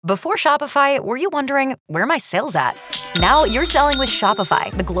Before Shopify, were you wondering, where are my sales at? Now you're selling with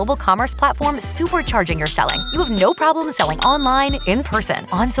Shopify, the global commerce platform supercharging your selling. You have no problem selling online, in person,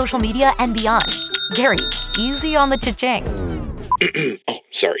 on social media, and beyond. Gary, easy on the cha-ching. Oh,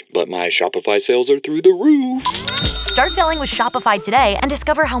 sorry, but my Shopify sales are through the roof. Start selling with Shopify today and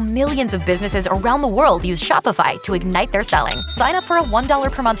discover how millions of businesses around the world use Shopify to ignite their selling. Sign up for a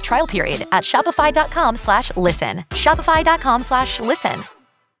 $1 per month trial period at shopify.com/listen. Shopify.com/listen.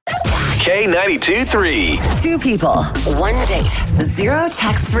 K92-3. Two people, one date, zero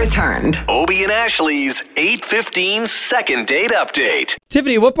texts returned. Obie and Ashley's 8:15 second date update.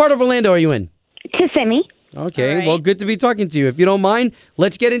 Tiffany, what part of Orlando are you in? Kissimmee. Okay, Right. well, good to be talking to you. If you don't mind,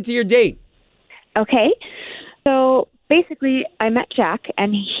 let's get into your date. Okay. So basically, I met Jack,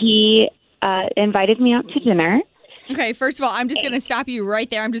 and he invited me out to dinner. Okay, first of all, I'm just going to stop you right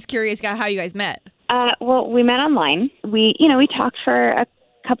there. I'm just curious about how you guys met. Well, we met online. We talked for a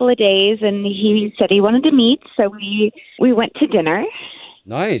couple of days, and he said he wanted to meet, so we went to dinner.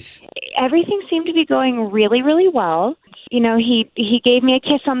 Nice. Everything seemed to be going really, really well. He gave me a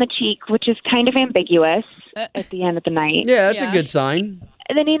kiss on the cheek, which is kind of ambiguous at the end of the night. Yeah, that's a good sign.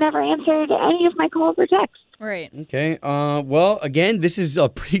 And then he never answered any of my calls or texts. Right. Okay. Well, again, this is a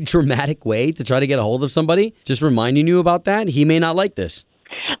pretty dramatic way to try to get a hold of somebody. Just reminding you about that. He may not like this.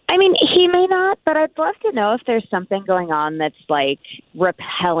 I mean, he may not, but I'd love to know if there's something going on that's like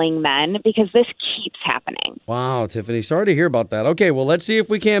repelling men, because this keeps happening. Wow, Tiffany. Sorry to hear about that. Okay, well, let's see if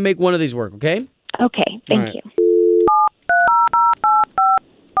we can't make one of these work, okay? Okay, thank you.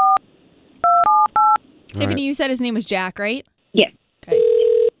 Tiffany, you said his name was Jack, right? Yes. Okay.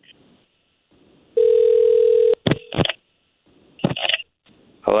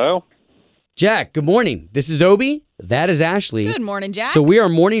 Hello? Jack, good morning. This is Obie. That is Ashley. Good morning, Jack. So we are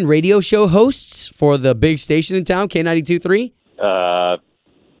morning radio show hosts for the big station in town, K92.3.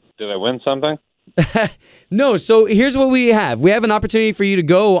 Did I win something? No, so here's what we have. We have an opportunity for you to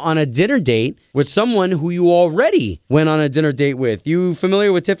go on a dinner date with someone who you already went on a dinner date with. You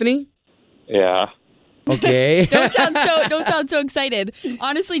familiar with Tiffany? Yeah. Okay. Don't sound so excited.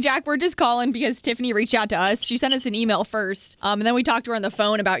 Honestly, Jack, we're just calling because Tiffany reached out to us. She sent us an email first, and then we talked to her on the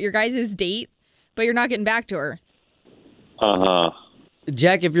phone about your guys' date, but you're not getting back to her. Uh-huh.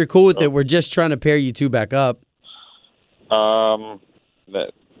 Jack, if you're cool with it, we're just trying to pair you two back up. Not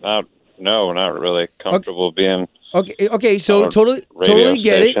really comfortable being Okay, so on a totally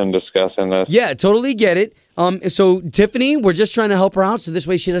get it. station discussing this. Yeah, totally get it. So Tiffany, we're just trying to help her out so this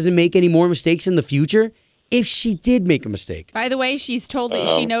way she doesn't make any more mistakes in the future. If she did make a mistake. By the way, she's told that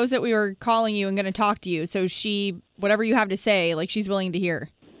she knows that we were calling you and going to talk to you. So whatever you have to say, like, she's willing to hear.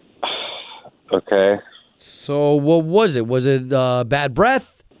 Okay. So what was it? Was it bad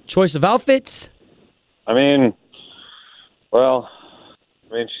breath? Choice of outfits? She's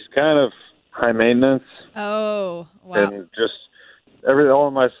kind of high maintenance. Oh, wow. And just all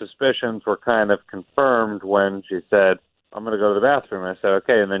of my suspicions were kind of confirmed when she said, I'm going to go to the bathroom. I said,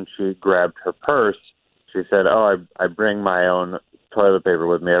 okay. And then she grabbed her purse. She said, I bring my own toilet paper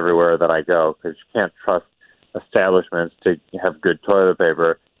with me everywhere that I go, because you can't trust establishments to have good toilet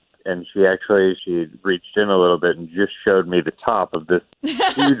paper. And she reached in a little bit and just showed me the top of this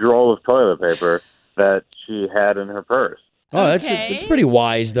huge roll of toilet paper that she had in her purse. Oh, that's pretty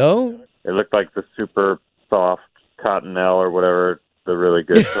wise, though. It looked like the super soft Cottonelle or whatever the really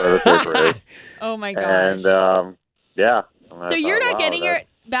good toilet paper is. Oh, my gosh. And, yeah. So you're not getting her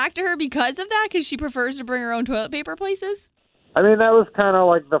back to her because of that? Because she prefers to bring her own toilet paper places? That was kind of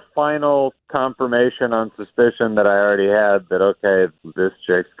like the final confirmation on suspicion that I already had that, okay, this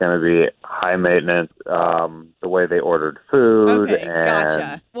chick's going to be high maintenance, the way they ordered food. Okay,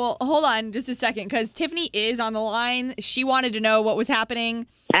 gotcha. Well, hold on just a second, because Tiffany is on the line. She wanted to know what was happening.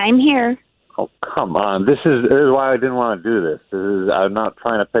 I'm here. Oh, come on. This is why I didn't want to do this. I'm not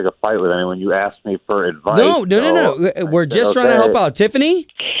trying to pick a fight with anyone. You asked me for advice. No. We're just trying to help out. Tiffany?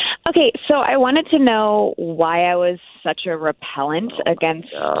 Okay, so I wanted to know why I was such a repellent against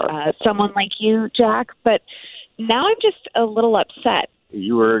someone like you, Jack, but now I'm just a little upset.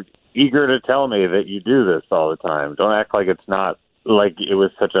 You were eager to tell me that you do this all the time. Don't act like it's not, like it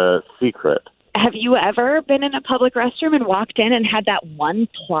was such a secret. Have you ever been in a public restroom and walked in and had that one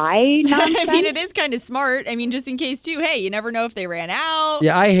ply nonsense? It is kind of smart. Just in case, too. Hey, you never know if they ran out.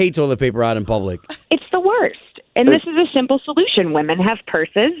 Yeah, I hate toilet paper out in public. It's the worst. And this is a simple solution. Women have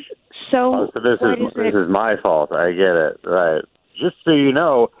purses. So this is my fault. I get it. Right. Just so you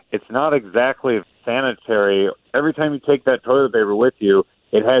know, it's not exactly sanitary. Every time you take that toilet paper with you,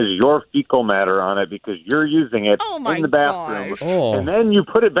 it has your fecal matter on it because you're using it Oh my in the bathroom. gosh. Oh. And then you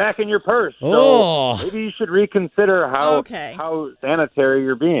put it back in your purse. Oh. So maybe you should reconsider how sanitary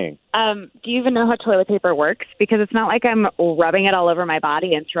you're being. Do you even know how toilet paper works? Because it's not like I'm rubbing it all over my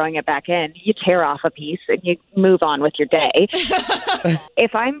body and throwing it back in. You tear off a piece and you move on with your day.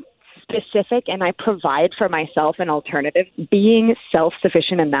 If I'm specific and I provide for myself an alternative, being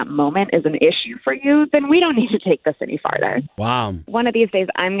self-sufficient in that moment is an issue for you, then we don't need to take this any farther. Wow. One of these days,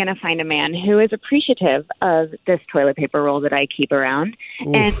 I'm going to find a man who is appreciative of this toilet paper roll that I keep around.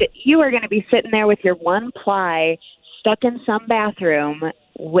 Oof. And you are going to be sitting there with your one ply stuck in some bathroom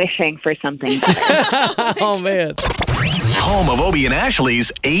wishing for something better. Oh, man. Home of Obie and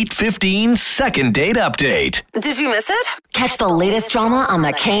Ashley's 8:15 second date update. Did you miss it? Catch the latest drama on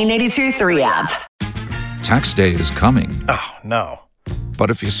the K82-3 app. Tax day is coming. Oh, no. But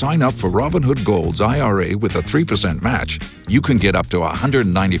if you sign up for Robinhood Gold's IRA with a 3% match, you can get up to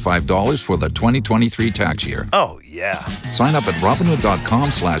 $195 for the 2023 tax year. Oh, yeah. Sign up at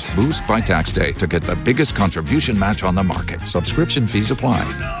Robinhood.com/boost by tax day to get the biggest contribution match on the market. Subscription fees apply.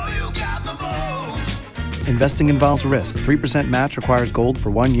 Investing involves risk. 3% match requires gold for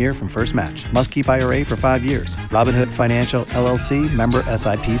 1 year from first match. Must keep IRA for 5 years. Robinhood Financial, LLC, member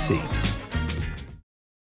SIPC.